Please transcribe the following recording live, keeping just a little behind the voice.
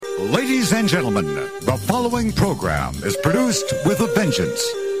Ladies and gentlemen, the following program is produced with a vengeance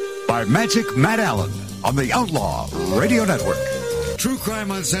by Magic Matt Allen on the Outlaw Radio Network. True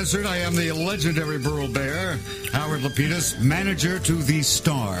Crime Uncensored. I am the legendary Burl Bear, Howard Lapidus, manager to the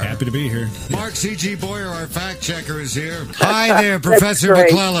Star. Happy to be here. Mark C.G. Boyer, our fact checker, is here. Hi there, Professor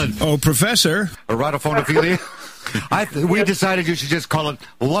McClellan. Oh, Professor. Erotophonophilia. We decided you should just call it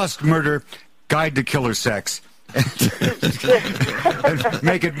Lust, Murder, Guide to Killer Sex. And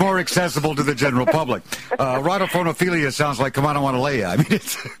make it more accessible to the general public. Erotophonophilia sounds like, come on, I want to lay you. I mean,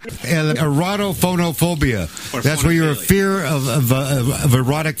 it's and erotophonophobia. That's where you're a fear of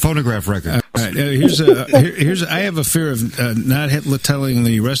erotic phonograph records. All right, I have a fear of not telling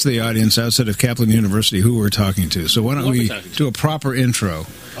the rest of the audience outside of Kaplan University who we're talking to. So why don't we do a proper intro?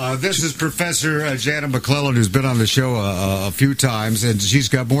 This is Professor Janet McClellan, who's been on the show a few times, and she's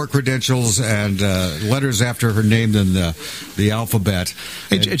got more credentials and letters after her name than the alphabet.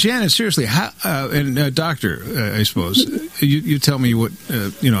 Hey, Janet, seriously, doctor, I suppose, you tell me what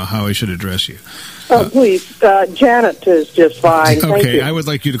how I should address you. Oh, please, Janet is just fine. Okay, Thank you. I would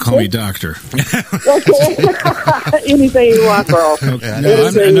like you to call me doctor. Okay. Anything you want, Earl. Okay.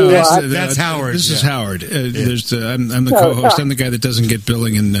 That's Howard. This is Howard. I'm the co-host. I'm the guy that doesn't get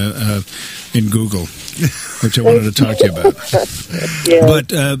billing in Google, which I wanted to talk to you about. Yeah.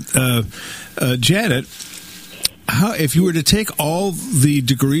 But Janet, if you were to take all the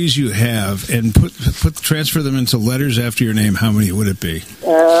degrees you have and transfer them into letters after your name, how many would it be?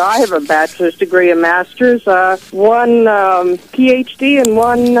 I have a bachelor's degree, a master's, one PhD, and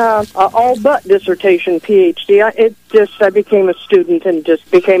one all but dissertation PhD. I became a student and just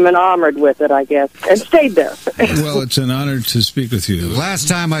became enamored with it, I guess, and stayed there. Well, it's an honor to speak with you. Last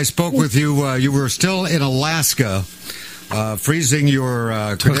time I spoke with you, you were still in Alaska, freezing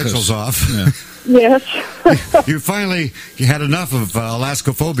your credentials off. Yeah. Yes. You had enough of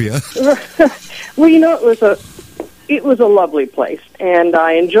Alaskophobia. Well, it was a lovely place, and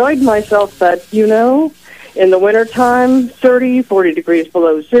I enjoyed myself, but, in the wintertime, 30, 40 degrees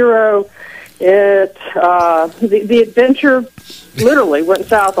below zero, the adventure literally went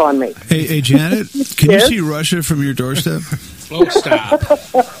south on me. Hey Janet, can you see Russia from your doorstep? Oh, stop.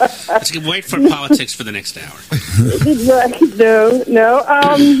 Let's wait for politics for the next hour. No,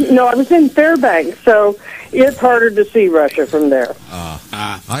 I was in Fairbanks, so it's harder to see Russia from there.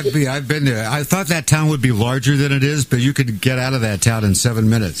 I've been there. I thought that town would be larger than it is, but you could get out of that town in 7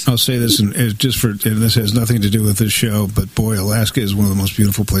 minutes. I'll say this, and this has nothing to do with this show, but boy, Alaska is one of the most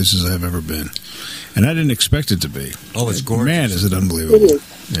beautiful places I've ever been. And I didn't expect it to be. Oh, it's gorgeous. Man, is it unbelievable. It is.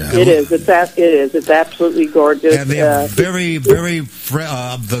 Yeah. It is. It's absolutely gorgeous. And they have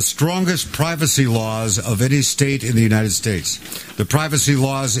the strongest privacy laws of any state in the United States. The privacy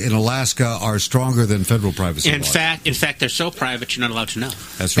laws in Alaska are stronger than federal privacy laws. In fact, they're so private you're not allowed to know.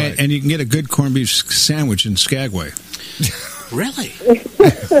 That's right. And you can get a good corned beef sandwich in Skagway. Really?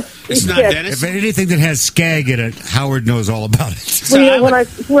 It's not Dennis? If anything that has skag in it, Howard knows all about it. Well,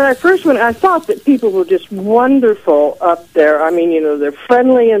 when I first went, I thought that people were just wonderful up there. I mean, they're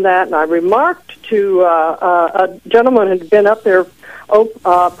friendly and that. And I remarked to a gentleman who had been up there,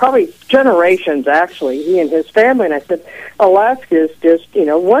 probably generations, actually, he and his family. And I said, Alaska is just,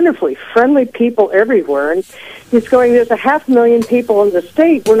 wonderfully friendly people everywhere. And he's going, there's 500,000 people in the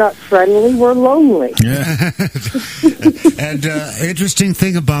state. We're not friendly, we're lonely. Yeah. And interesting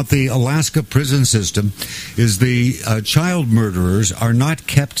thing about the Alaska prison system is the child murderers are not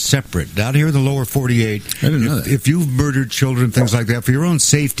kept separate. Down here in the lower 48, I didn't know that. If you've murdered children, things like that, for your own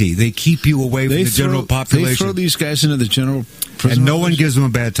safety, they keep you away from the general population. They throw these guys into the general prison. And no one gives them a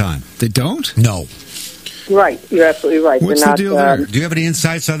bad time. They don't? No. Right, you're absolutely right. What's the deal there? Do you have any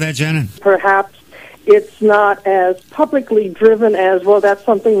insights on that, Janet? Perhaps it's not as publicly driven as, well, that's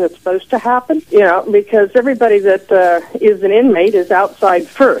something that's supposed to happen, because everybody that is an inmate is outside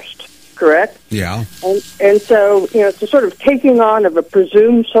first, correct? Yeah. And so, it's a sort of taking on of a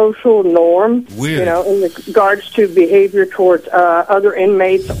presumed social norm, Weird. In regards to behavior towards other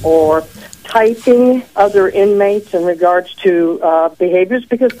inmates or typing other inmates in regards to behaviors,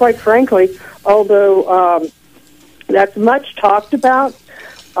 because quite frankly, although that's much talked about,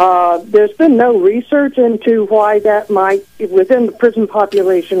 there's been no research into why that might, within the prison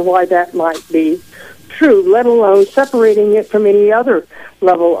population, why that might be true, let alone separating it from any other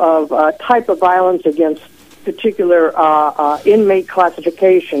level of type of violence against particular inmate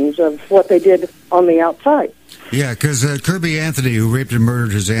classifications of what they did on the outside. Yeah, because Kirby Anthony, who raped and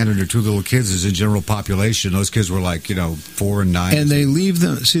murdered his aunt and her 2 little kids, is in general population. Those kids were 4 and 9. And they leave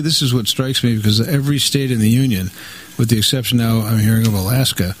them. See, this is what strikes me, because every state in the union, with the exception now I'm hearing of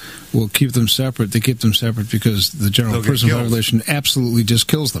Alaska, will keep them separate. They keep them separate because the general prison population absolutely just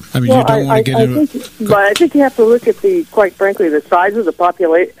kills them. I mean, you don't want to get into it. But I think you have to look at quite frankly, the size of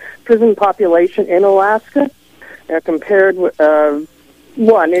the prison population in Alaska compared with,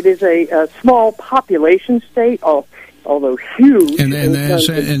 one, it is a small population state, although huge.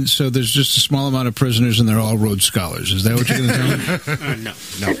 And so there's just a small amount of prisoners, and they're all Rhodes Scholars. Is that what you're going to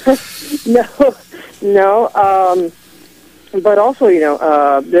tell me? No. But also,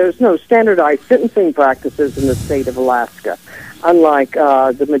 there's no standardized sentencing practices in the state of Alaska, unlike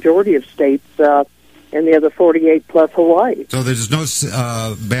the majority of states in the other 48 plus Hawaii. So there's no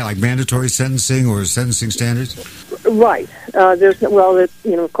mandatory sentencing or sentencing standards? Right. Of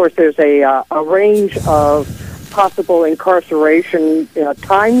course, there's a range of possible incarceration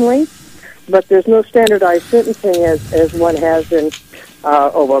time length, but there's no standardized sentencing as one has in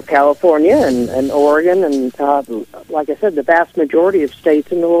California and Oregon and, like I said, the vast majority of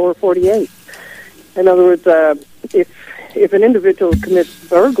states in the lower 48. In other words, if an individual commits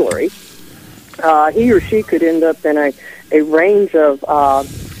burglary, he or she could end up in a range of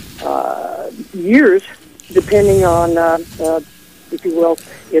years, depending on, if you will,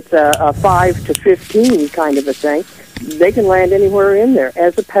 it's a 5 to 15 kind of a thing. They can land anywhere in there,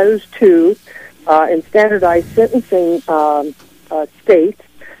 as opposed to in standardized sentencing states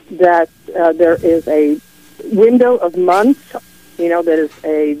that there is a window of months.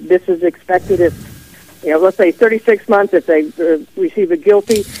 This is expected if, let's say 36 months if they receive a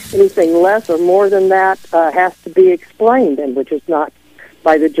guilty. Anything less or more than that has to be explained, and which is not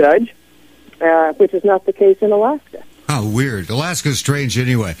by the judge, which is not the case in Alaska. Oh, weird. Alaska's strange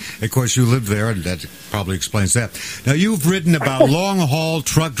anyway. Of course, you live there, and that probably explains that. Now, you've written about long-haul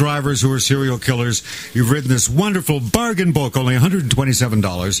truck drivers who are serial killers. You've written this wonderful bargain book, only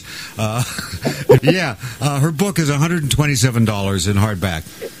 $127. Her book is $127 in hardback.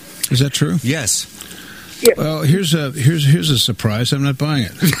 Is that true? Yes. Yeah. Well, here's a surprise. I'm not buying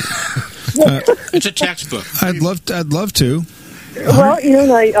it. It's a textbook. I'd love to. Well,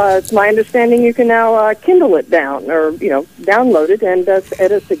 it's my understanding you can now Kindle it down or download it, and at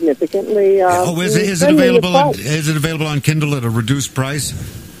a significantly. Is it available on Kindle at a reduced price?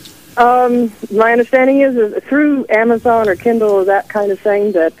 My understanding is through Amazon or Kindle or that kind of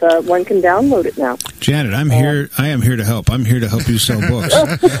thing that one can download it now. Janet, I am here to help. I'm here to help you sell books,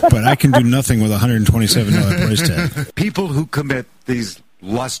 but I can do nothing with a $127 price tag. People who commit these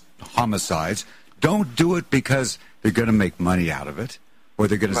lust homicides don't do it because they're going to make money out of it, or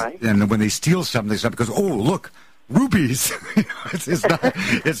they're going to. And when they steal something, it's not because look, rubies. it's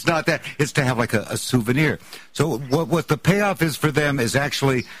not that. It's to have like a souvenir. So what the payoff is for them is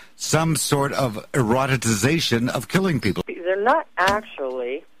actually some sort of eroticization of killing people. They're not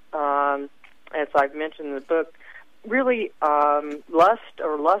actually, as I've mentioned in the book, really lust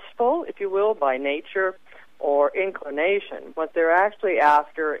or lustful, if you will, by nature or inclination. What they're actually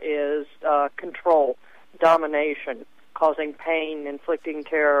after is control, domination, causing pain, inflicting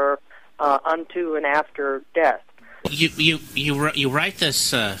terror unto and after death. You write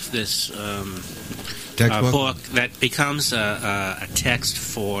this book that becomes a text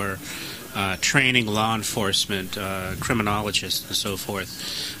for training law enforcement, criminologists, and so forth.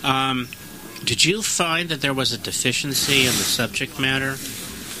 Did you find that there was a deficiency in the subject matter,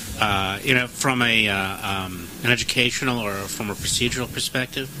 from an educational or from a procedural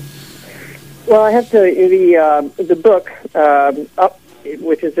perspective? Well, I have to the book,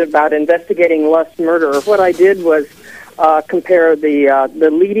 which is about investigating lust murder. What I did was compare the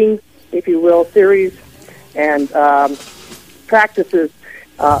leading, if you will, theories and practices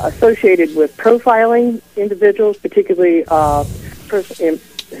associated with profiling individuals, particularly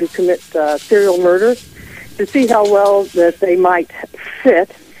who commit serial murder, to see how well that they might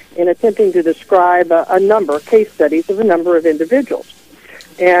fit in attempting to describe case studies of a number of individuals.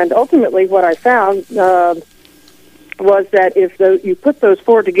 And ultimately what I found was that if you put those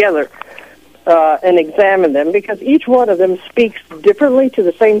four together and examine them, because each one of them speaks differently to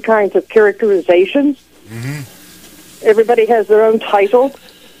the same kinds of characterizations. Mm-hmm. Everybody has their own title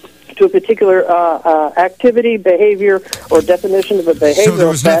to a particular activity, behavior, or definition of a behavior. So there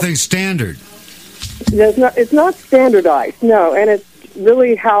was nothing standard? It's not standardized, no, and it's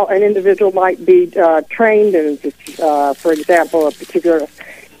really how an individual might be trained, and for example, a particular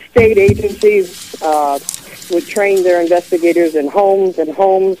state agency would train their investigators in homes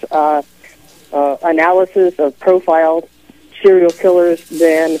analysis of profile serial killers.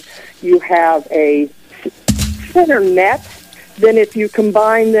 Then you have a thinner net than if you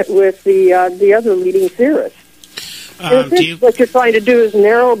combine that with the other leading theorists. What you're trying to do is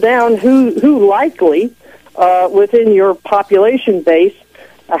narrow down who likely within your population base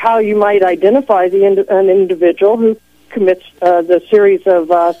how you might identify an individual who commits the series of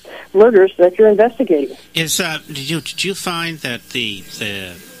murders that you're investigating. Did you find that the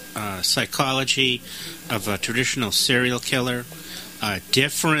psychology of a traditional serial killer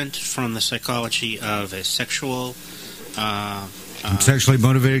different from the psychology of a sexually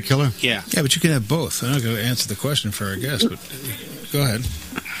motivated killer? Yeah. Yeah, but you can have both. I'm not going to answer the question for our guest, but go ahead.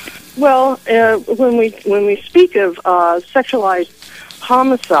 Well, when we speak of sexualized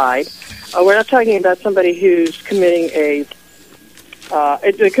homicide, we're not talking about somebody who's committing a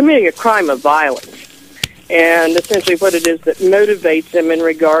crime of violence, and essentially what it is that motivates them in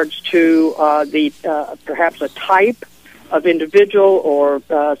regards to perhaps a type of individual, or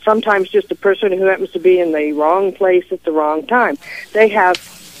sometimes just a person who happens to be in the wrong place at the wrong time. They have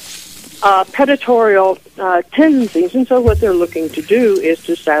predatorial tendencies, and so what they're looking to do is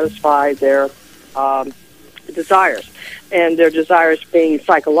to satisfy their desires, and their desires being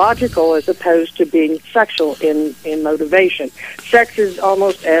psychological as opposed to being sexual in motivation. Sex is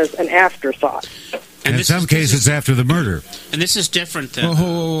almost as an afterthought. And in some cases, after the murder. And this is different than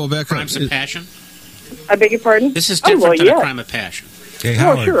back crimes of passion? I beg your pardon? This is different than a crime of passion. Hey,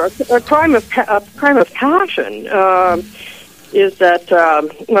 Howard. Sure. A crime of passion is that,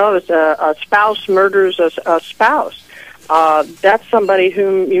 if a spouse murders a spouse, that's somebody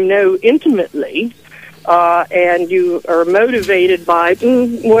whom you know intimately, and you are motivated by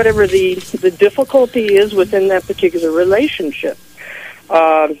whatever the difficulty is within that particular relationship.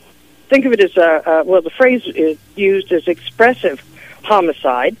 Think of it as the phrase is used as expressive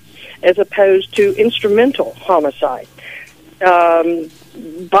homicide as opposed to instrumental homicide.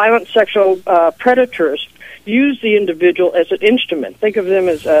 Violent sexual predators use the individual as an instrument. Think of them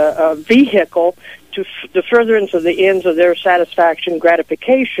as a vehicle to the furtherance of the ends of their satisfaction,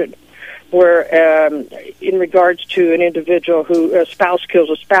 gratification, where in regards to an individual who a spouse kills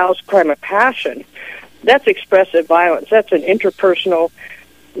a spouse, crime of passion, that's expressive violence. That's an interpersonal,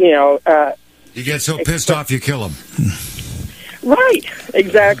 you get so pissed off you kill them. Right,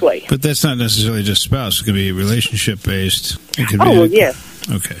 exactly. But that's not necessarily just spouse. It could be relationship-based. It could be yes.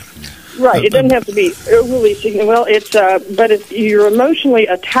 Okay. Right, it doesn't have to be really significant. Well, you're emotionally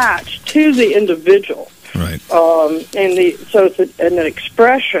attached to the individual. Right. So it's an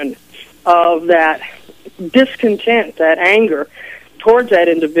expression of that discontent, that anger towards that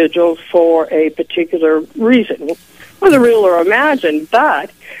individual for a particular reason, whether real or imagined.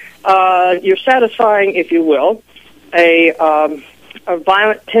 But you're satisfying, if you will, a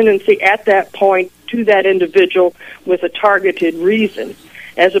violent tendency at that point to that individual with a targeted reason,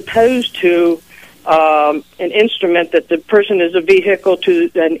 as opposed to an instrument that the person is a vehicle to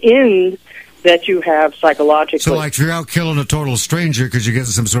an end that you have psychologically. So, like, if you're out killing a total stranger because you're getting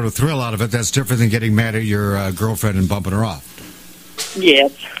some sort of thrill out of it, that's different than getting mad at your girlfriend and bumping her off.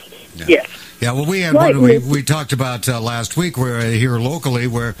 Yes. Yeah. Yes. Yeah, well, we had one we talked about last week where here locally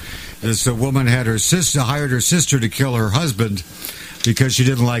where this woman had hired her sister to kill her husband because she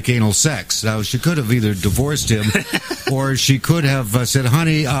didn't like anal sex. Now, she could have either divorced him or she could have said,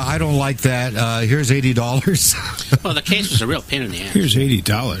 honey, I don't like that. Here's $80. Well, the case was a real pain in the ass. Here's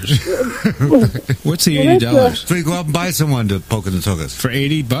 $80. What's the $80? So you go out and buy someone to poke in the tuchus. For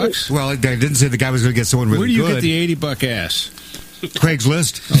 $80? Well, I didn't say the guy was going to get someone really good. Where do you get the $80 ass?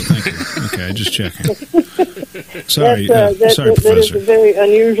 Craigslist. Oh, thank you. Okay, just checking. Sorry, that Professor. is a very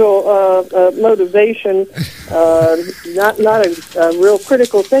unusual motivation. Not a real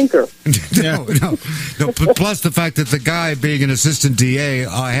critical thinker. No. Plus the fact that the guy, being an assistant DA,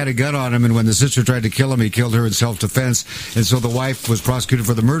 had a gun on him, and when the sister tried to kill him, he killed her in self-defense, and so the wife was prosecuted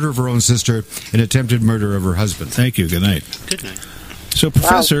for the murder of her own sister and attempted murder of her husband. Thank you. Good night. Good night. So,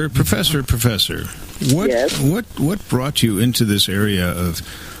 Professor, Yes. what brought you into this area of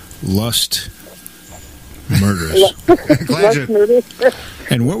lust murders?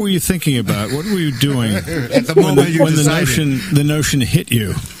 And what were you thinking about? What were you doing at the moment when the notion hit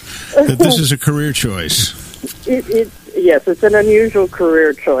you that this is a career choice? Yes, it's an unusual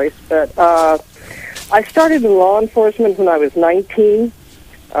career choice, but I started in law enforcement when I was 19,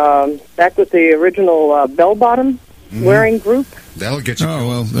 back with the original bell-bottom wearing group. That'll get you. Oh,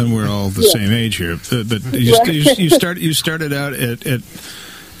 well, then we're all the same age here. But you started out at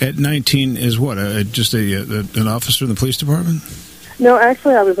 19 as what? Just an officer in the police department? No,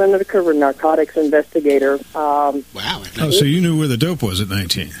 actually, I was an undercover narcotics investigator. Wow. Oh, so you knew where the dope was at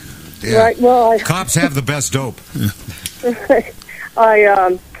 19. Yeah. Right. Well, cops have the best dope.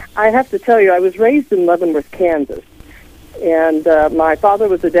 I have to tell you, I was raised in Leavenworth, Kansas. And my father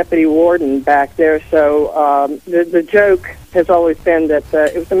was a deputy warden back there, so the joke has always been that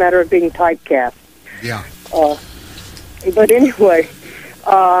it was a matter of being typecast. Yeah. But anyway,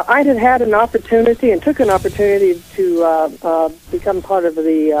 I had an opportunity and took an opportunity to become part of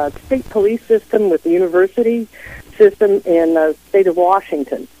the state police system with the university system in the state of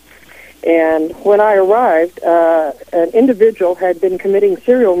Washington. And when I arrived, an individual had been committing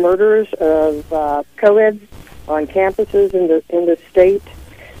serial murders of co-eds on campuses in the state.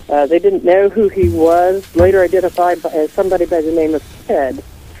 They didn't know who he was, later identified as somebody by the name of Ted.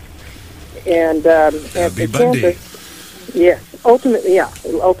 And at the campus, yes,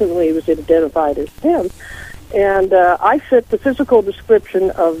 ultimately he was identified as him. And I fit the physical description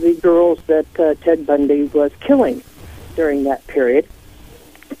of the girls that Ted Bundy was killing during that period.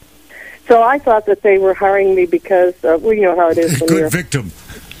 So I thought that they were hiring me because, well, you know how it is. When Good victim.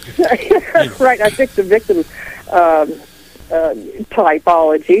 Right, I picked the victim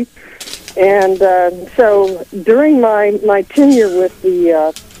typology. And so during my tenure with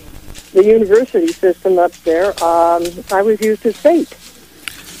the university system up there, I was used as bait.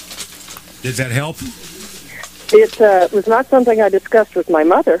 Did that help? It was not something I discussed with my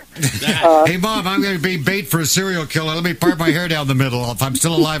mother. Hey, Mom, I'm going to be bait for a serial killer. Let me part my hair down the middle. If I'm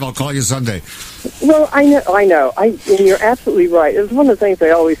still alive, I'll call you Sunday. Well, I know. And you're absolutely right. It was one of the things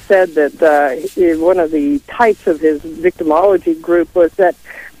they always said that one of the types of his victimology group was that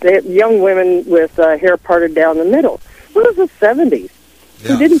they had young women with hair parted down the middle. Well, it was the 70s.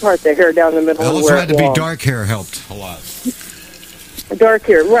 Yeah. Who didn't part their hair down the middle? It and also wear had it to be long? dark hair helped a lot. Dark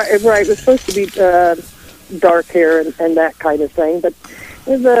hair, right. It was supposed to be dark hair and that kind of thing, but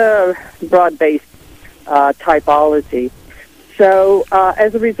it was a broad-based typology. So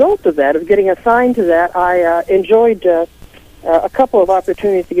as a result of that, of getting assigned to that, I enjoyed a couple of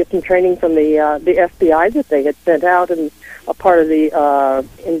opportunities to get some training from the FBI that they had sent out, and a part of the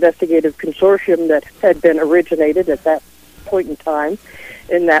investigative consortium that had been originated at that point in time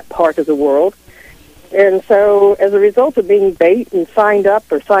in that part of the world. And so as a result of being bait and signed up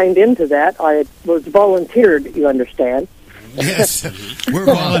or signed into that, I was volunteered, you understand. Yes, we're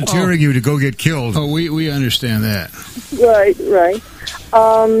volunteering you to go get killed. Oh, we understand that. Right.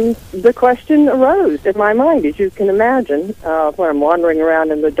 The question arose in my mind, as you can imagine, when I'm wandering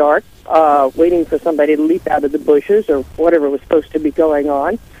around in the dark, waiting for somebody to leap out of the bushes or whatever was supposed to be going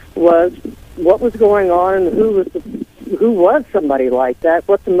on, was what was going on and who was somebody like that?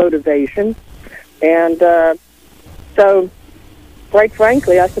 What's the motivation? And so, quite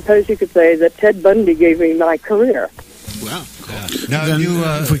frankly, I suppose you could say that Ted Bundy gave me my career. Wow. Yeah. Now, Then,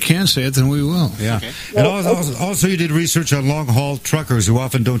 if we can say it, then we will. Yeah. Okay. And also you did research on long-haul truckers who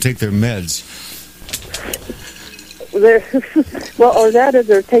often don't take their meds. Or that is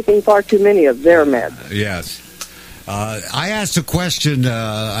they're taking far too many of their meds. Yes. I asked a question,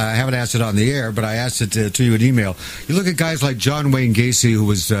 I haven't asked it on the air, but I asked it to you in email. You look at guys like John Wayne Gacy, who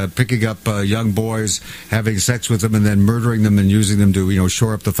was picking up young boys, having sex with them, and then murdering them and using them to,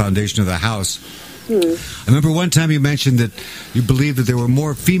 shore up the foundation of the house. I remember one time you mentioned that you believed that there were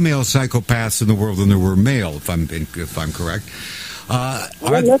more female psychopaths in the world than there were male, if I'm correct.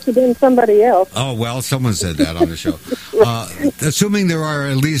 It must have been somebody else. Oh, well, someone said that on the show. Assuming there are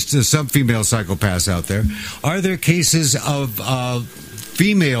at least some female psychopaths out there, are there cases of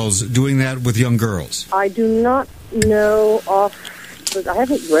females doing that with young girls? I do not know but I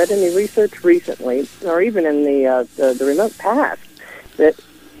haven't read any research recently, or even in the remote past, that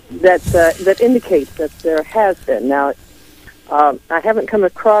indicates that there has been. Now, I haven't come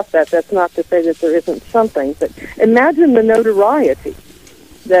across that. That's not to say that there isn't something. But imagine the notoriety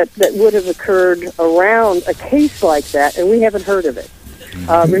that would have occurred around a case like that, and we haven't heard of it.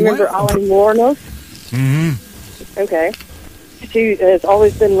 Remember Aileen Wuornos? Mm-hmm. Okay. She has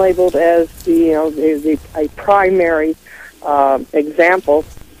always been labeled as a primary example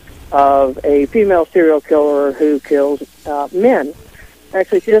of a female serial killer who kills men.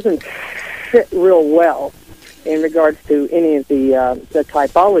 Actually, she doesn't fit real well in regards to any of the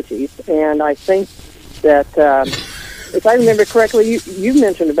typologies, and I think that if I remember correctly, you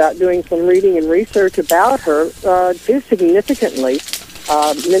mentioned about doing some reading and research about her. She's significantly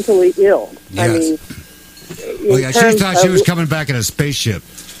mentally ill. Yes. I mean, she thought she was coming back in a spaceship.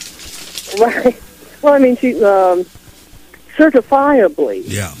 Right. Well, I mean, she certifiably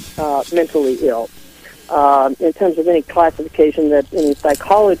mentally ill. In terms of any classification that any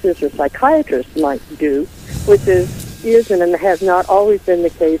psychologist or psychiatrist might do, which is and has not always been the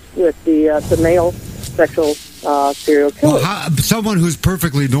case with the male sexual serial killer. Well, someone who's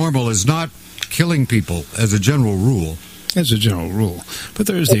perfectly normal is not killing people as a general rule. As a general rule. But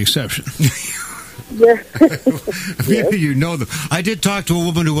there is the exception. Yeah. Maybe you know them. I did talk to a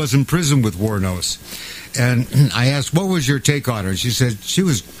woman who was in prison with Wuornos, and I asked, what was your take on her? And she said, she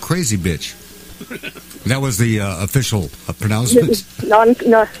was crazy bitch. That was the official pronouncement.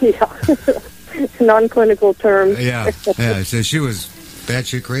 Non-clinical term. Yeah. So she was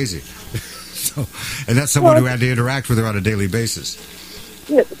batshit crazy. So, and that's someone who had to interact with her on a daily basis.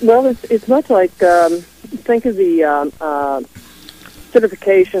 Yeah, well, it's much like think of the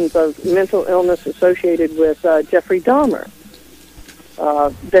certifications of mental illness associated with Jeffrey Dahmer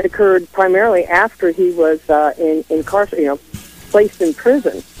that occurred primarily after he was placed in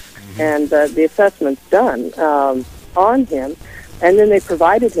prison, and the assessments done on him, and then they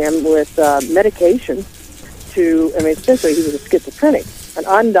provided him with medication essentially he was a schizophrenic, an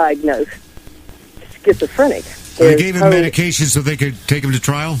undiagnosed schizophrenic. They gave him medication so they could take him to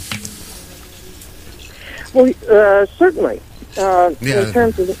trial? Well, certainly. In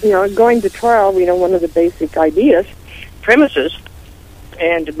terms of, going to trial, one of the basic premises,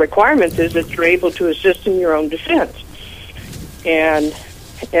 and requirements is that you're able to assist in your own defense. And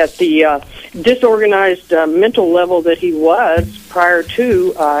at the disorganized mental level that he was prior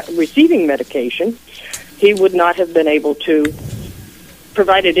to receiving medication, he would not have been able to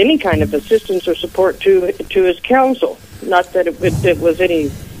provided any kind of assistance or support to his counsel. Not that it was any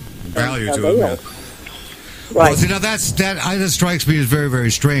value to him. Yeah. Right. Well, that strikes me as very,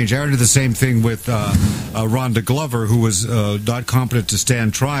 very strange. I did the same thing with Rhonda Glover, who was not competent to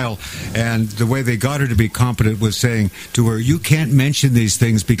stand trial, and the way they got her to be competent was saying to her, "You can't mention these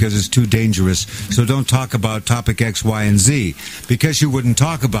things because it's too dangerous, so don't talk about topic X, Y, and Z." Because she wouldn't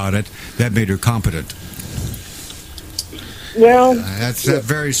talk about it, that made her competent. Well, that's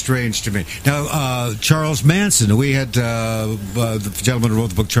very strange to me. Now, Charles Manson, we had the gentleman who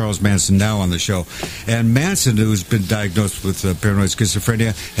wrote the book Charles Manson now on the show, and Manson, who's been diagnosed with paranoid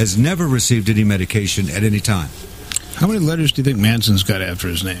schizophrenia, has never received any medication at any time. How many letters do you think Manson's got after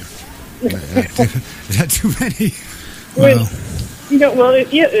his name? Not too many. Well,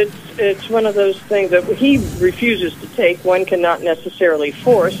 it's one of those things that he refuses to take. One cannot necessarily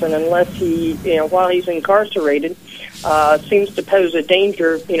force, and unless he, while he's incarcerated, seems to pose a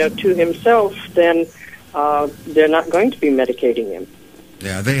danger, to himself, then they're not going to be medicating him.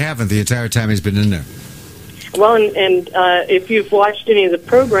 Yeah, they haven't the entire time he's been in there. Well, and if you've watched any of the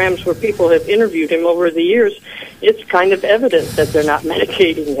programs where people have interviewed him over the years, it's kind of evident that they're not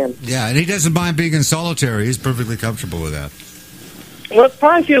medicating him. Yeah, and he doesn't mind being in solitary. He's perfectly comfortable with that. Well, it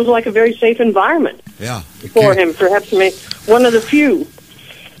probably feels like a very safe environment for him, perhaps one of the few.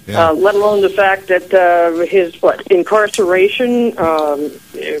 Yeah. Let alone the fact that his incarceration,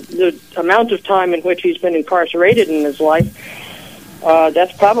 the amount of time in which he's been incarcerated in his life,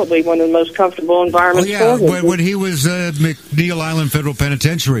 that's probably one of the most comfortable environments for him. When he was at McNeil Island Federal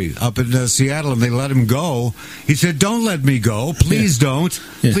Penitentiary up in Seattle and they let him go, he said, "Don't let me go. Please don't.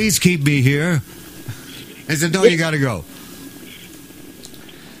 Yeah. Please keep me here." They said, "No, you got to go."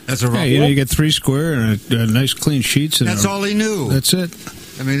 That's a rough one. You get 3 square and a nice clean sheets. And that's all he knew. That's it.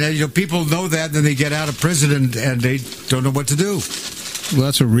 I mean, people know that, and then they get out of prison and they don't know what to do.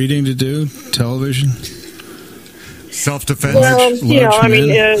 Lots of reading to do, television, self-defense. Well,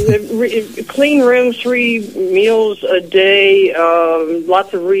 clean room, 3 meals a day,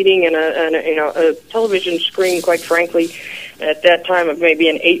 lots of reading, and a television screen. Quite frankly, at that time of maybe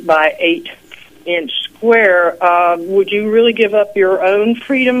an 8-by-8 inch square, would you really give up your own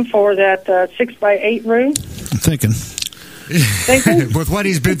freedom for that 6-by-8 room? I'm thinking. With what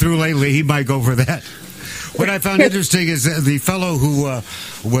he's been through lately, he might go for that. What I found interesting is the fellow who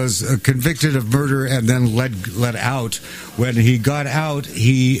was convicted of murder and then let out. When he got out,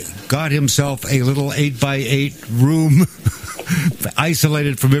 he got himself a little 8-by-8 room,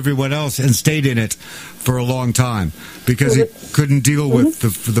 isolated from everyone else, and stayed in it for a long time because he couldn't deal with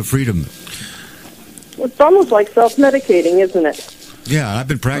the freedom. It's almost like self-medicating, isn't it? Yeah, I've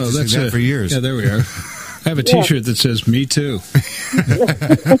been practicing that for years. Yeah, there we are. I have a T-shirt that says "Me Too."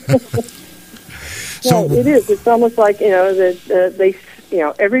 So it is. It's almost like everyone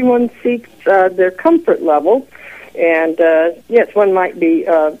seeks their comfort level, and yes, one might be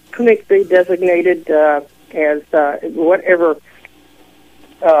clinically designated as whatever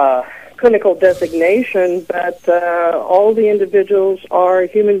clinical designation, but all the individuals are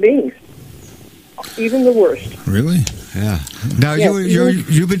human beings, even the worst. Really? Yeah. Now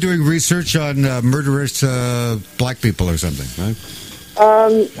you've been doing research on murderous black people or something, right?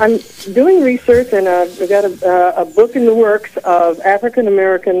 I'm doing research, and I've got a book in the works of African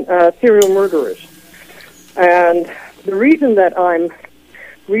American serial murderers. And the reason that I'm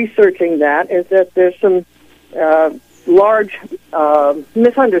researching that is that there's some large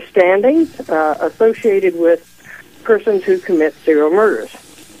misunderstandings associated with persons who commit serial murders.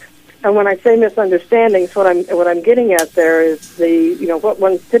 And when I say misunderstandings, what I'm getting at there is what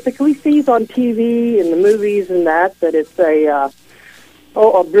one typically sees on TV and the movies and that it's a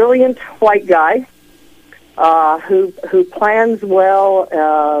brilliant white guy who plans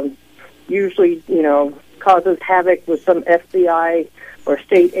well, usually causes havoc with some FBI or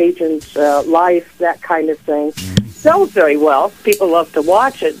state agent's life, that kind of thing. Sells very well. People love to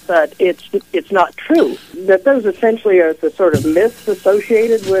watch it, but it's not true. That those essentially are the sort of myths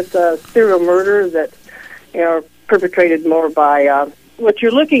associated with serial murder that are perpetrated more by. What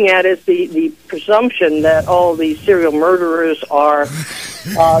you're looking at is the presumption that all these serial murderers are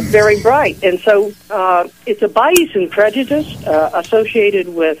very bright, and so it's a bias and prejudice associated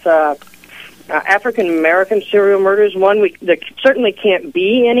with African American serial murders. There certainly can't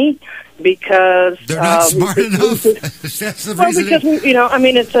be any because they're not smart enough. That's the reason. Because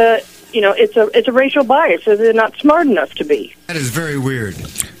it's a racial bias, so they're not smart enough to be. That is very weird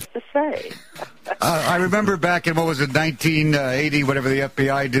to say. I remember back in 1980, whatever, the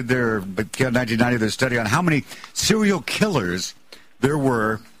FBI did 1990 their study on how many serial killers there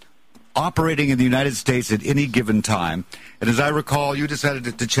were operating in the United States at any given time. And as I recall, you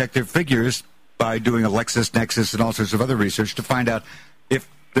decided to check their figures by doing a LexisNexis and all sorts of other research to find out if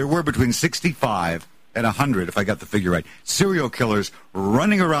there were between 65 and 100, if I got the figure right, serial killers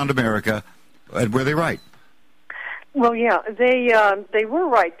running around America. And were they right? Well, yeah, they were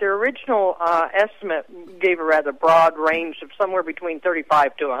right. Their original estimate gave a rather broad range of somewhere between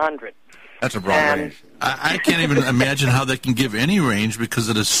 35 to 100. That's a broad range. I can't even imagine how they can give any range because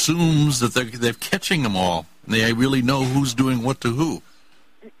it assumes that they're catching them all. They really know who's doing what to who.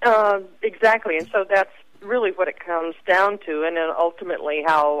 Exactly, and so that's really what it comes down to, and then ultimately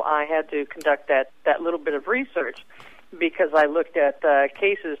how I had to conduct that little bit of research, because I looked at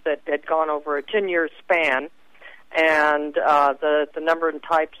cases that had gone over a 10-year span, and the number and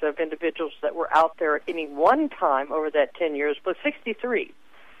types of individuals that were out there at any one time over that 10 years was 63.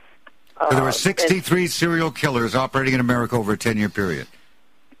 So there were 63 serial killers operating in America over a 10-year period.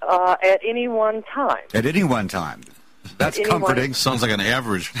 At any one time. At any one time. That's comforting. Sounds like an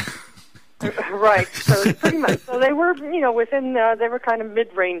average. Right. So pretty much. So they were, within. They were kind of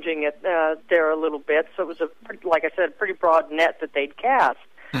mid-ranging it there a little bit. So it was like I said, a pretty broad net that they'd cast.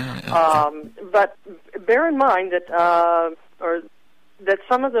 But bear in mind that that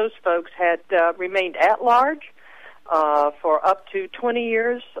some of those folks had remained at large for up to 20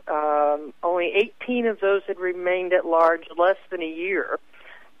 years. Only 18 of those had remained at large less than a year.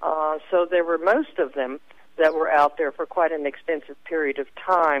 So there were most of them that were out there for quite an extensive period of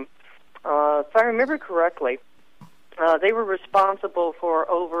time. If I remember correctly, they were responsible for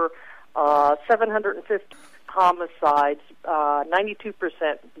over 750 homicides, 92%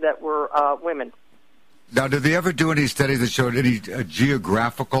 that were women. Now, did they ever do any studies that showed any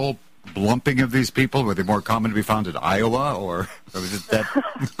geographical lumping of these people? Were they more common to be found in Iowa, or was it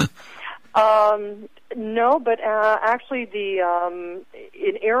that? No, but actually,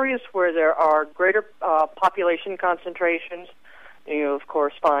 in areas where there are greater population concentrations, you of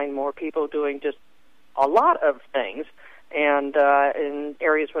course find more people doing just a lot of things, and in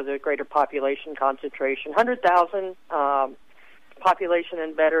areas where there's greater population concentration, 100,000 population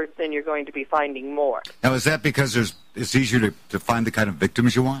and better, then you're going to be finding more. Now, is that because it's easier to find the kind of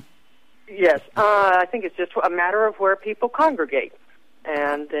victims you want? Yes, I think it's just a matter of where people congregate,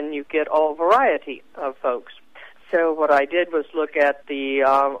 and then you get all variety of folks. So what I did was look at the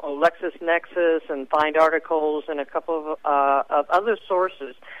LexisNexis and find articles and a couple of other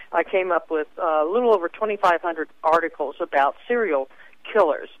sources. I came up with a little over 2,500 articles about serial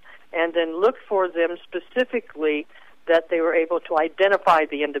killers, and then looked for them specifically that they were able to identify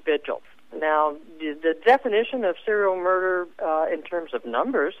the individual. Now, the definition of serial murder in terms of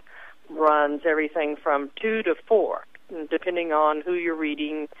numbers runs everything from 2 to 4, depending on who you're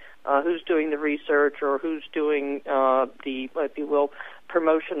reading, who's doing the research, or who's doing the, if you will,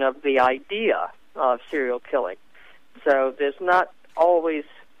 promotion of the idea of serial killing. So there's not always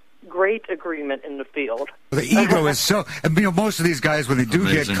great agreement in the field. The ego is so... most of these guys, when they do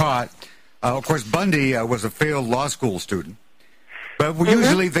get caught... of course, Bundy was a failed law school student. But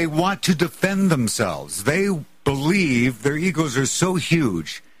usually they want to defend themselves. They believe their egos are so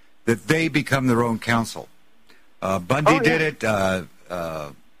huge that they become their own counsel. Bundy did it.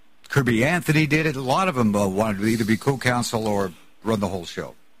 Kirby Anthony did it. A lot of them wanted to either be co-counsel or run the whole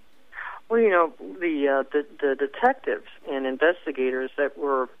show. Well, the detectives and investigators that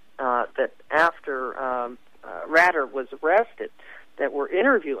were that after Ratter was arrested, that were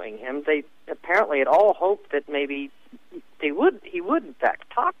interviewing him, they apparently had all hoped that maybe he would in fact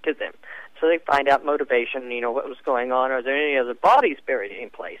talk to them, so they find out motivation. What was going on? Are there any other bodies buried in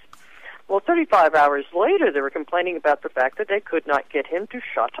place? Well, 35 hours later, they were complaining about the fact that they could not get him to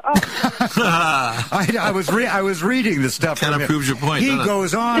shut up. I was reading the stuff. Kind of proves your point. He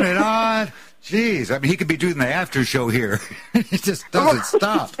goes on and on. Jeez, I mean, he could be doing the after show here. It just doesn't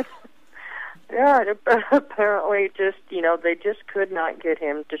stop. Yeah, apparently, they just could not get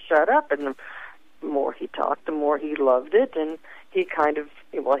him to shut up. And the more he talked, the more he loved it, and he kind of,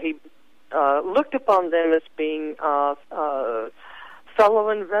 he looked upon them as being fellow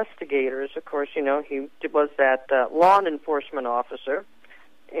investigators. Of course, he was that law enforcement officer.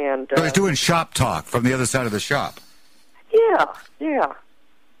 And so he's doing shop talk from the other side of the shop. Yeah.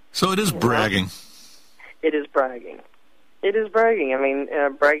 So it is bragging. It is bragging. I mean,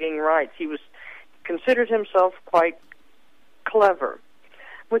 bragging rights. He considered himself quite clever,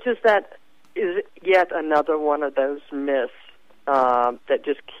 which is yet another one of those myths that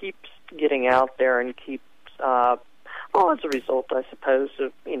just keeps getting out there and keeps, as a result, I suppose,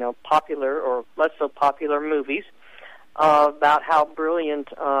 of, popular or less so popular movies about how brilliant,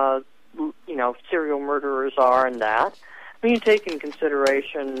 serial murderers are and that. When you take in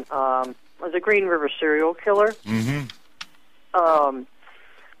consideration the Green River serial killer, he had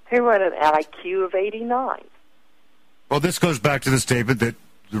an IQ of 89. Well, this goes back to the statement that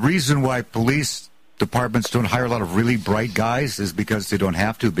the reason why police departments don't hire a lot of really bright guys is because they don't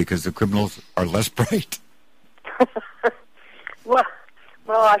have to, because the criminals are less bright.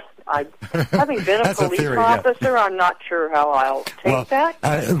 Well, I having been a police officer, I'm not sure how I'll take that.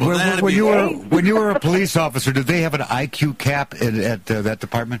 When you were a police officer, did they have an IQ cap at that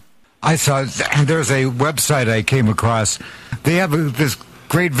department? I saw there's a website I came across. They have this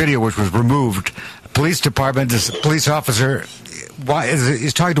great video which was removed. Police department, this police officer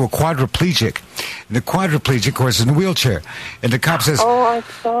is talking to a quadriplegic. And the quadriplegic, of course, is in a wheelchair. And the cop says, "Oh, I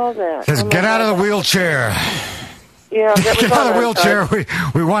saw that." Says, "Get out of the wheelchair." Yeah, get out of the wheelchair.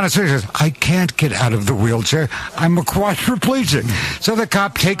 We want to see. He says, "I can't get out of the wheelchair. I'm a quadriplegic." So the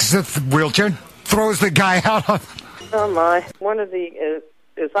cop takes the wheelchair and throws the guy out. Oh my! One of the,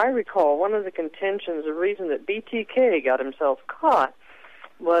 as I recall, one of the contentions, the reason that BTK got himself caught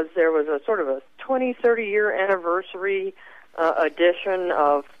was there was a sort of a 20, 30-year anniversary edition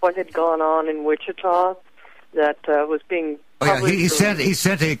of what had gone on in Wichita that was being published. He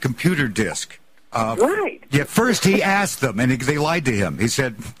sent a computer disk. Right. Yeah. First, he asked them, and they lied to him. He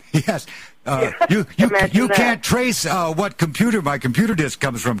said, "Yes, you can't trace what computer my computer disk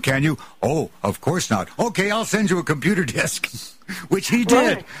comes from, can you?" "Oh, of course not." "Okay, I'll send you a computer disk," which he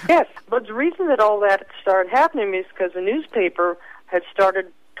did. Right. Yes, but the reason that all that started happening is because the newspaper had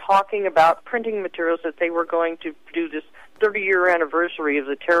started talking about printing materials that they were going to do this 30-year anniversary of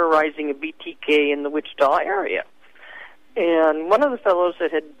the terrorizing of BTK in the Wichita area. And one of the fellows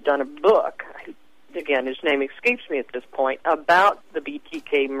that had done a book, again, his name escapes me at this point, about the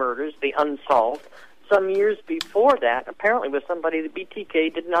BTK murders, the unsolved, some years before that, apparently was somebody that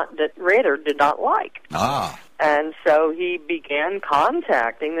BTK that Rader did not like. And so he began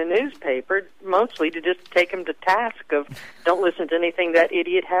contacting the newspaper, mostly to just take him to task of, don't listen to anything that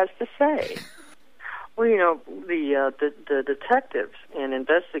idiot has to say. Well, the detectives and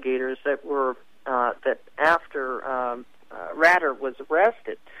investigators that were, that after Rader was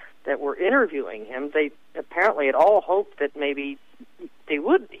arrested, that were interviewing him, they apparently had all hoped that maybe he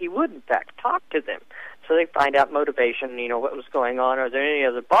would in fact talk to them. So they find out motivation, what was going on, are there any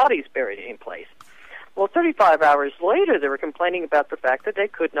other bodies buried in place? Well, 35 hours later, they were complaining about the fact that they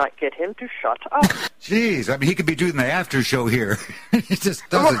could not get him to shut up. Jeez, I mean, he could be doing the after show here. It just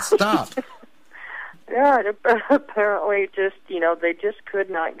doesn't stop. Yeah, apparently they just could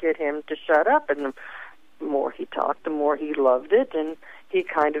not get him to shut up. And the more he talked, the more he loved it. And he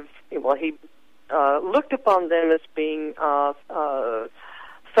kind of, he looked upon them as being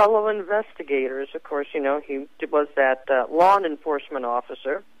fellow investigators. Of course, he was that law enforcement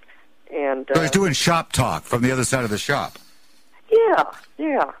officer. And so he's doing shop talk from the other side of the shop. Yeah.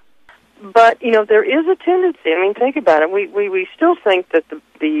 But, there is a tendency, I mean, think about it, we still think that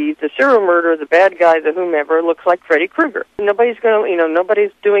the serial murderer, the bad guy, the whomever, looks like Freddy Krueger. Nobody's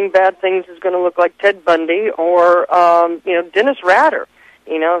nobody's doing bad things is going to look like Ted Bundy or, Dennis Rader.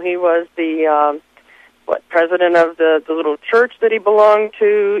 He was the, president of the little church that he belonged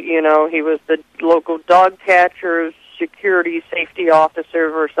to. He was the local dog catcher, security safety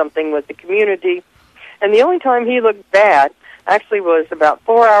officer or something with the community. And the only time he looked bad actually was about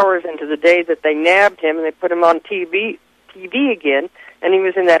 4 hours into the day that they nabbed him and they put him on TV again, and he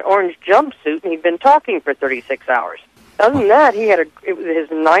was in that orange jumpsuit and he'd been talking for 36 hours. Other than that, it was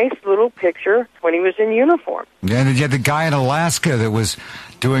his nice little picture when he was in uniform. Yeah, and you had the guy in Alaska that was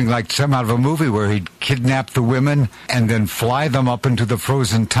doing like some out of a movie where he'd kidnap the women and then fly them up into the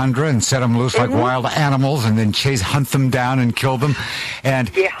frozen tundra and set them loose like wild animals and then hunt them down and kill them. And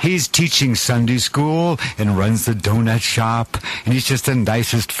he's teaching Sunday school and runs the donut shop, and he's just the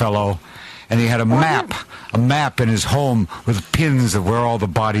nicest fellow. And he had a map in his home with pins of where all the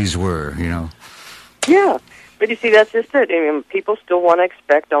bodies were, you know. Yeah, but you see, that's just it. I mean, people still want to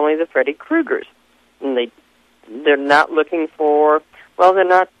expect only the Freddy Kruegers, and they're not looking for. Well, they're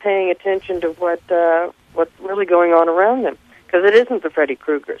not paying attention to what's really going on around them, because it isn't the Freddy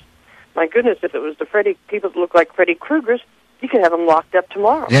Kruegers. My goodness, if it was the people that look like Freddy Kruegers, you could have them locked up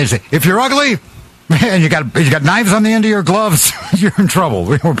tomorrow. Yes, if you're ugly and you got knives on the end of your gloves, you're in trouble.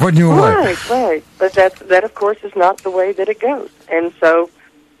 We're putting you away. Right. But that, of course, is not the way that it goes. And so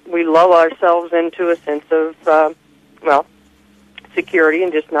we lull ourselves into a sense of, security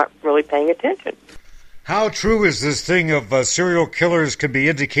and just not really paying attention. How true is this thing of serial killers can be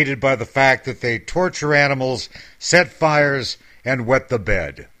indicated by the fact that they torture animals, set fires, and wet the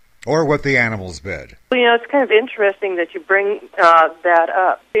bed, or wet the animal's bed? Well, you know, it's kind of interesting that you bring that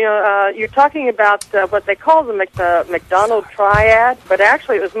up. You know, you're talking about what they call the McDonald Triad, but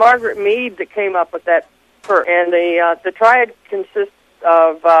actually it was Margaret Mead that came up with that. And the triad consists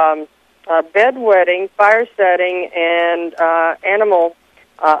of bedwetting, fire setting, and animal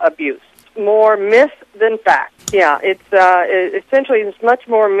abuse. More myth than fact. Yeah, it's essentially it's much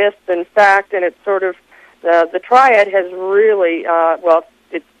more myth than fact, and it's sort of the triad has really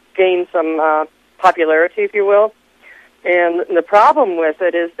it's gained some popularity, if you will. And the problem with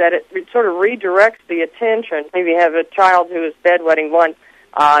it is that it sort of redirects the attention. Maybe you have a child who is bedwetting one,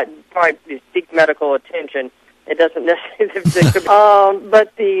 probably seek medical attention. It doesn't necessarily,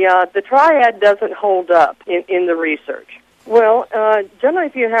 but the triad doesn't hold up in the research. Well, generally,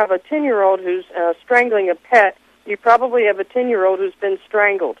 if you have a 10-year-old who's strangling a pet, you probably have a 10-year-old who's been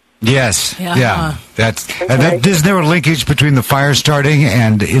strangled. Yes, yeah. That's okay. Is there a linkage between the fire starting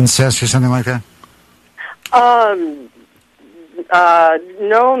and incest or something like that?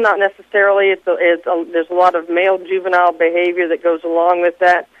 No, not necessarily. There's a lot of male juvenile behavior that goes along with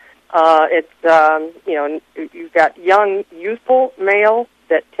that. You've got young, youthful male,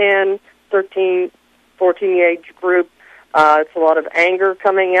 that 10, 13, 14 age group. It's a lot of anger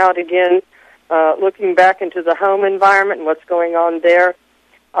coming out again, looking back into the home environment and what's going on there.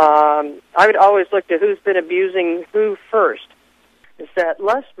 I would always look to who's been abusing who first. Is that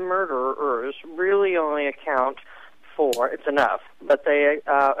less murderers really only account for, it's enough, but they,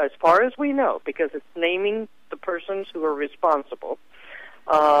 as far as we know, because it's naming the persons who are responsible,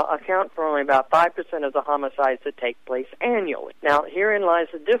 account for only about 5% of the homicides that take place annually. Now, herein lies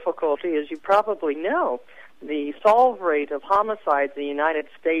the difficulty, as you probably know. The solve rate of homicides in the United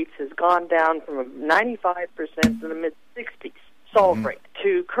States has gone down from 95% to the mid-60s solve rate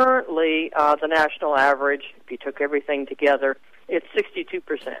to currently the national average, if you took everything together, it's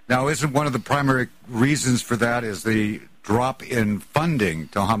 62%. Now, isn't one of the primary reasons for that is the drop in funding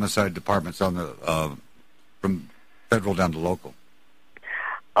to homicide departments on the from federal down to local?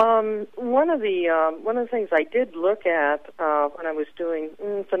 One of the things I did look at when I was doing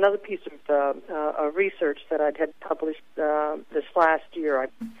it's another piece of research that I had published this last year,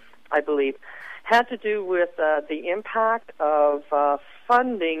 I believe, had to do with the impact of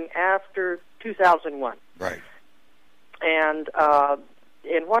funding after 2001. Right. And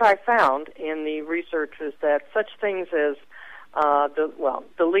what I found in the research is that such things as the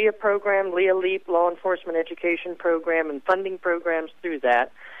LEA program, LEA LEAP, Law Enforcement Education Program, and funding programs through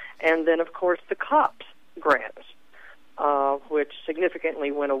that, and then, of course, the COPS grants, which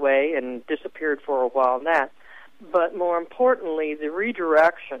significantly went away and disappeared for a while in that. But more importantly, the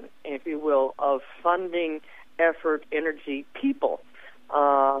redirection, if you will, of funding, effort, energy, people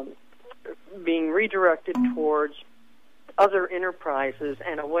being redirected towards other enterprises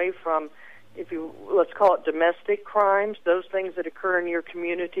and away from, let's call it domestic crimes, those things that occur in your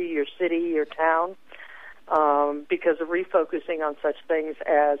community, your city, your town, because of refocusing on such things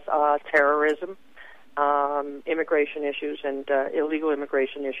as terrorism, immigration issues, and illegal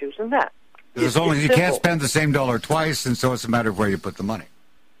immigration issues, and that. You can't spend the same dollar twice, and so it's a matter of where you put the money.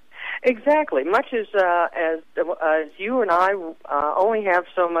 Exactly. Much as you and I only have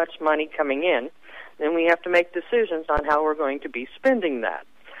so much money coming in, then we have to make decisions on how we're going to be spending that.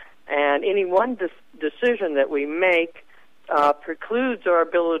 And any one decision that we make precludes our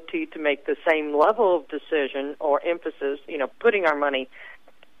ability to make the same level of decision or emphasis, putting our money,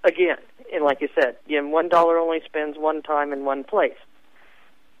 again, and like you said, $1 only spends one time in one place.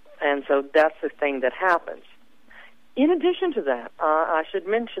 And so that's the thing that happens. In addition to that, I should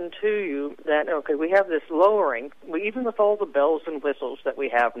mention to you that, okay, we have this lowering, even with all the bells and whistles that we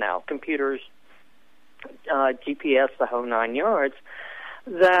have now, computers, GPS, the whole 9 yards,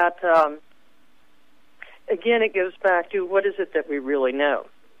 that, again, it goes back to what is it that we really know.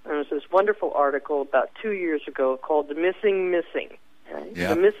 There was this wonderful article about 2 years ago called The Missing Missing. Right?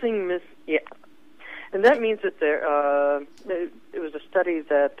 Yeah. The Missing yeah. And that means that it was a study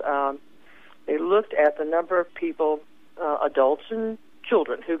that they looked at the number of people, adults and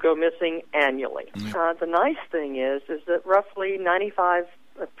children, who go missing annually. The nice thing is that roughly 95%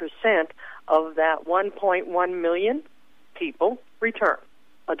 of that 1.1 million people return,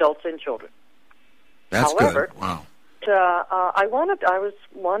 adults and children. That's However, good. Wow. I was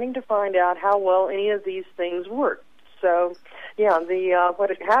wanting to find out how well any of these things work. So, yeah,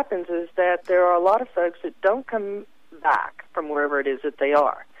 what happens is that there are a lot of folks that don't come back from wherever it is that they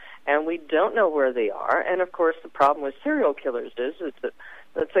are, and we don't know where they are. And of course, the problem with serial killers is that,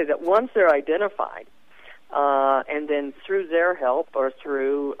 let's say that once they're identified, and then through their help or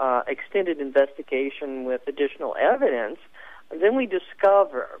through extended investigation with additional evidence, then we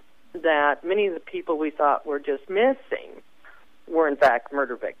discover that many of the people we thought were just missing were in fact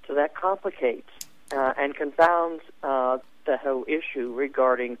murder victims. So that complicates and confounds the whole issue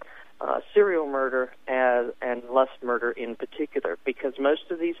regarding serial murder and lust murder in particular, because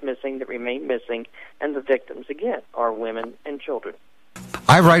most of these missing that remain missing, and the victims again, are women and children.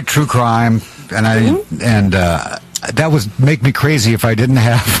 I write true crime, and that would make me crazy if I didn't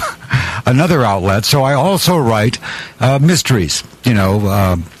have another outlet. So I also write mysteries.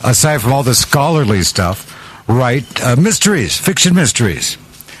 Aside from all the scholarly stuff, write mysteries, fiction mysteries.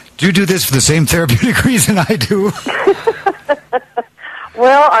 Do you do this for the same therapeutic reason I do?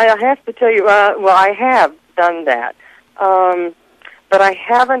 Well, I have to tell you, I have done that. But I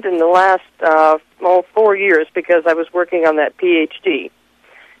haven't in the last 4 years, because I was working on that PhD.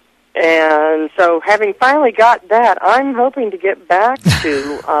 And so having finally got that, I'm hoping to get back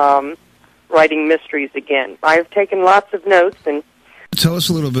to writing mysteries again. I've taken lots of notes. And tell us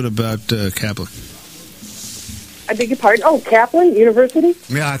a little bit about Kaplan. I beg your pardon? Oh, Kaplan University?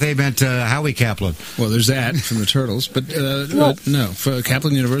 Yeah, they meant Howie Kaplan. Well, there's that from the Turtles, but no, for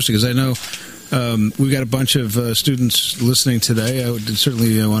Kaplan University, because I know we've got a bunch of students listening today. I would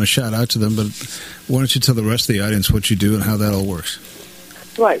certainly want to shout out to them, but why don't you tell the rest of the audience what you do and how that all works?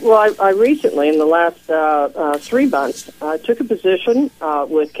 Right. Well, I recently, in the last 3 months, took a position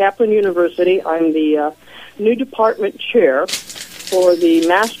with Kaplan University. I'm the new department chair for the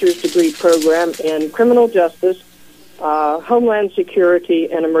master's degree program in criminal justice, homeland security,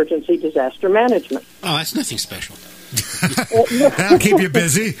 and emergency disaster management. Oh, that's nothing special. That'll keep you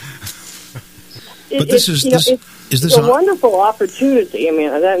busy. But this is a wonderful opportunity. I mean,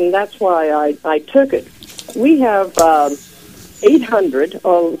 and that's why I took it. We have 800,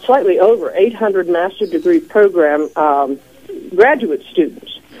 slightly over 800 master degree program graduate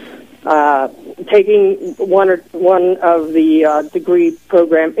students taking one of the degree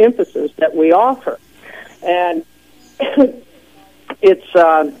program emphasis that we offer, and it's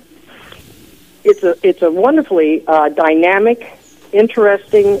a wonderfully dynamic,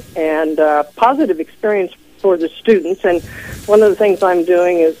 interesting, and positive experience for the students. And one of the things I'm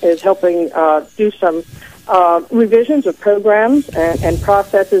doing is helping do some revisions of programs and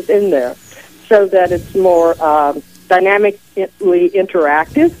processes in there, so that it's more dynamically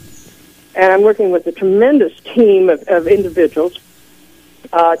interactive. And I'm working with a tremendous team of individuals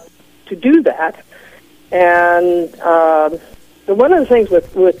to do that. And one of the things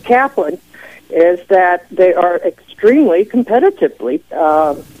with Kaplan is that they are extremely competitively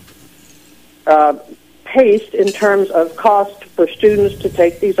paced in terms of cost for students to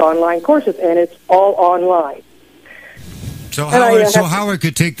take these online courses, and it's all online. So Howard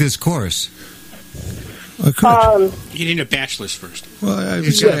could take this course. You need a bachelor's first. Well, I've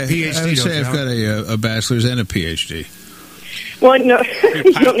got a bachelor's and a PhD. Well, no,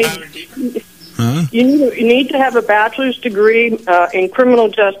 you don't need. Huh? You need to have a bachelor's degree in criminal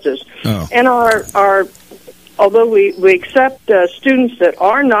justice. Oh. And although we accept students that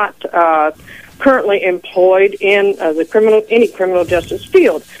are not currently employed in any criminal justice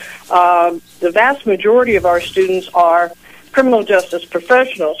field, the vast majority of our students are criminal justice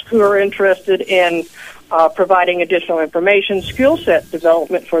professionals who are interested in providing additional information, skill set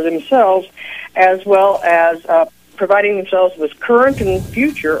development for themselves, as well as providing themselves with current and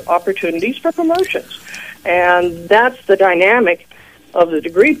future opportunities for promotions. And that's the dynamic of the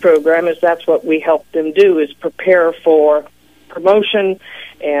degree program, is that's what we help them do, is prepare for promotion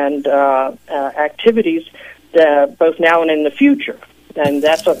and activities both now and in the future. And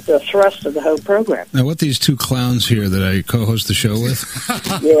that's what the thrust of the whole program. Now, what these two clowns here that I co-host the show with,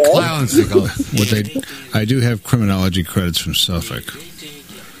 Clowns, they call it. I do have criminology credits from Suffolk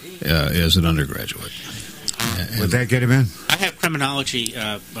as an undergraduate. Would that get him in? I have criminology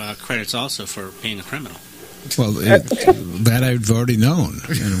credits also for being a criminal. Well, that I've already known,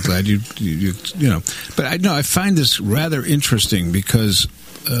 and I'm glad you know. But I find this rather interesting because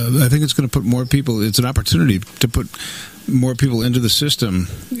I think it's going to put more people. It's an opportunity to put more people into the system,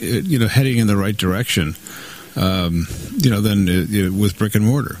 heading in the right direction. Than with brick and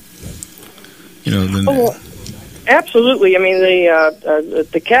mortar. Absolutely. I mean,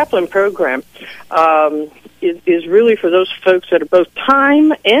 the Kaplan program is really for those folks that are both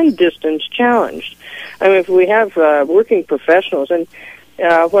time and distance challenged. I mean, if we have working professionals, and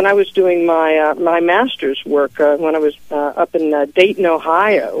when I was doing my master's work, when I was up in Dayton,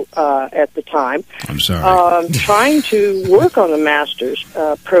 Ohio, at the time, I'm sorry, trying to work on the master's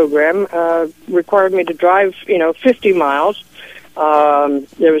program required me to drive, 50 miles.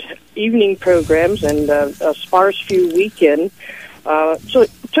 There was evening programs and a sparse few weekend. So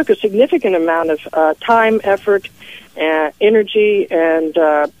it took a significant amount of time, effort, energy, and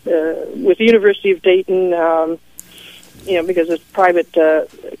with the University of Dayton, because it's a private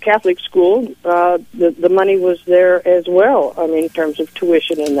Catholic school, the money was there as well. I mean, in terms of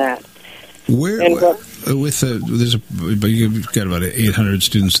tuition and that. You've got about 800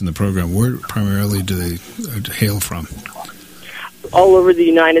 students in the program. Where primarily do they hail from? All over the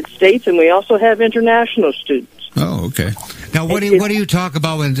United States, and we also have international students. Oh, okay. Now, what do you talk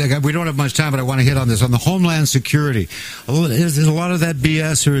about when we don't have much time, but I want to hit on this on the Homeland Security? Is a lot of that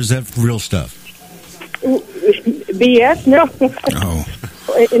BS, or is that real stuff? BS? No. Oh.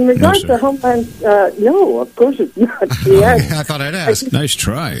 In regards to Homeland, no, of course it's not BS. I thought I'd ask. Nice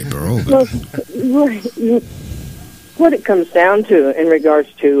try, Burl. What it comes down to in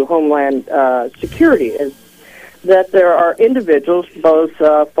regards to Homeland Security is that there are individuals, both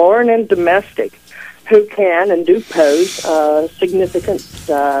foreign and domestic, who can and do pose significant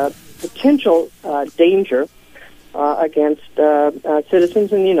potential danger against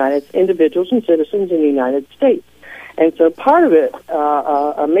citizens in the individuals and citizens in the United States. And so part of it,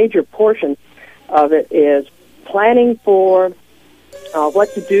 a major portion of it, is planning for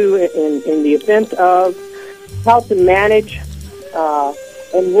what to do in the event of, how to manage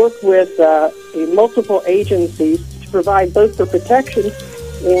and work with multiple agencies to provide both the protection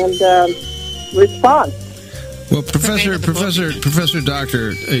and response. Well, Professor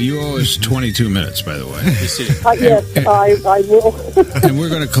Doctor, you owe us 22 minutes, by the way. Yes, I will. And we're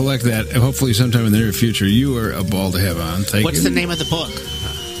going to collect that, hopefully sometime in the near future. You are a ball to have on. Thank you. What's the name of the book?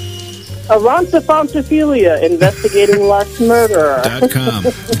 Aronsofontophilia, Investigating Lust Murderer. .com.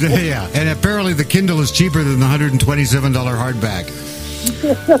 Yeah, and apparently the Kindle is cheaper than the $127 hardback.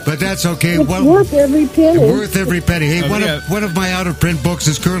 But that's okay. It's worth every penny. Worth every penny. Hey, one of my out-of-print books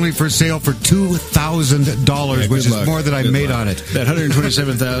is currently for sale for $2,000, which is more than I made on it. That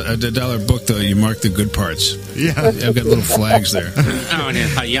 $127 book, though, you mark the good parts. Yeah. I've got little flags there.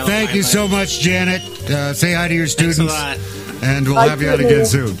 Thank you so much, Janet. Say hi to your students. Thanks a lot. And we'll have you out again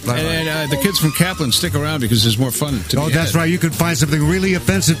soon. Bye-bye. And the kids from Kaplan, stick around because there's more fun to be that's had. right. You can find something really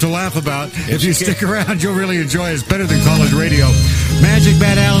offensive to laugh about. If you stick around, you'll really enjoy it. It's better than college radio. Magic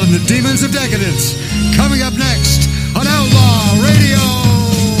Matt Allen and the Demons of Decadence. Coming up next on Outlaw Radio.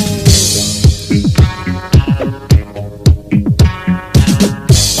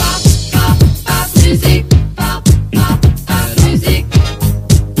 Pop music. Pop music.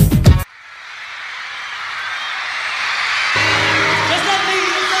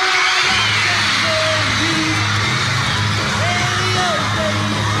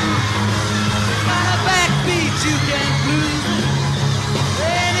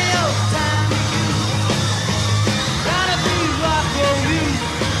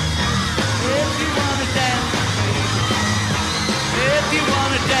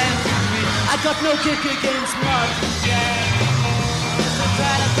 Got no kick against Martin Jack. So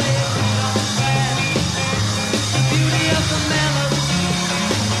try to play it on the track. The beauty of the melody.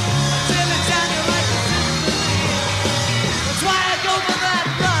 Till it sounded like a symphony. That's why I go for that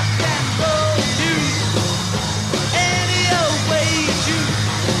rock and roll blues. Any old way you choose.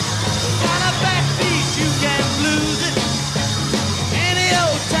 Got a backbeat, you can't lose it. Any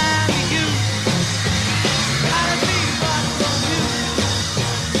old time you use. Gotta be rock from you.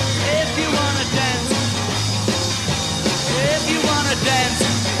 If you wanna dance,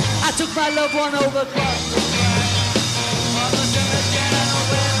 I took my loved one over across the track. On the cemetery, I know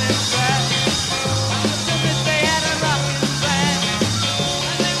where it's at. On the cemetery, they had a rockin' band,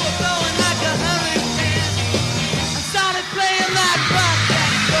 and they were blowing like a hurricane. I started playing that rock.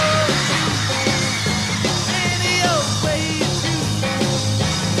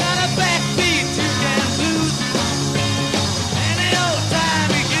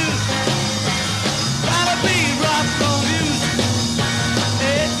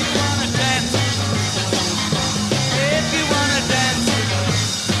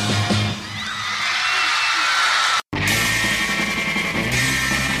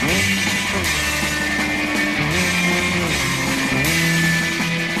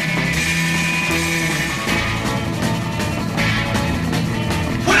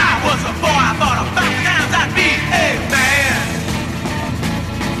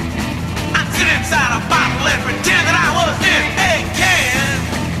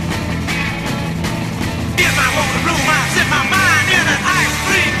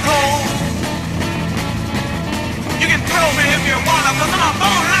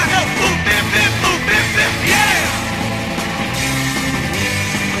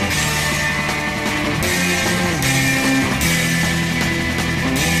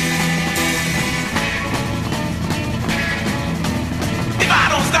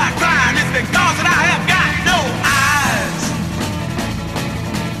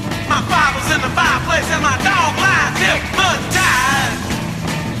 My father's in the fireplace and my dog lies here.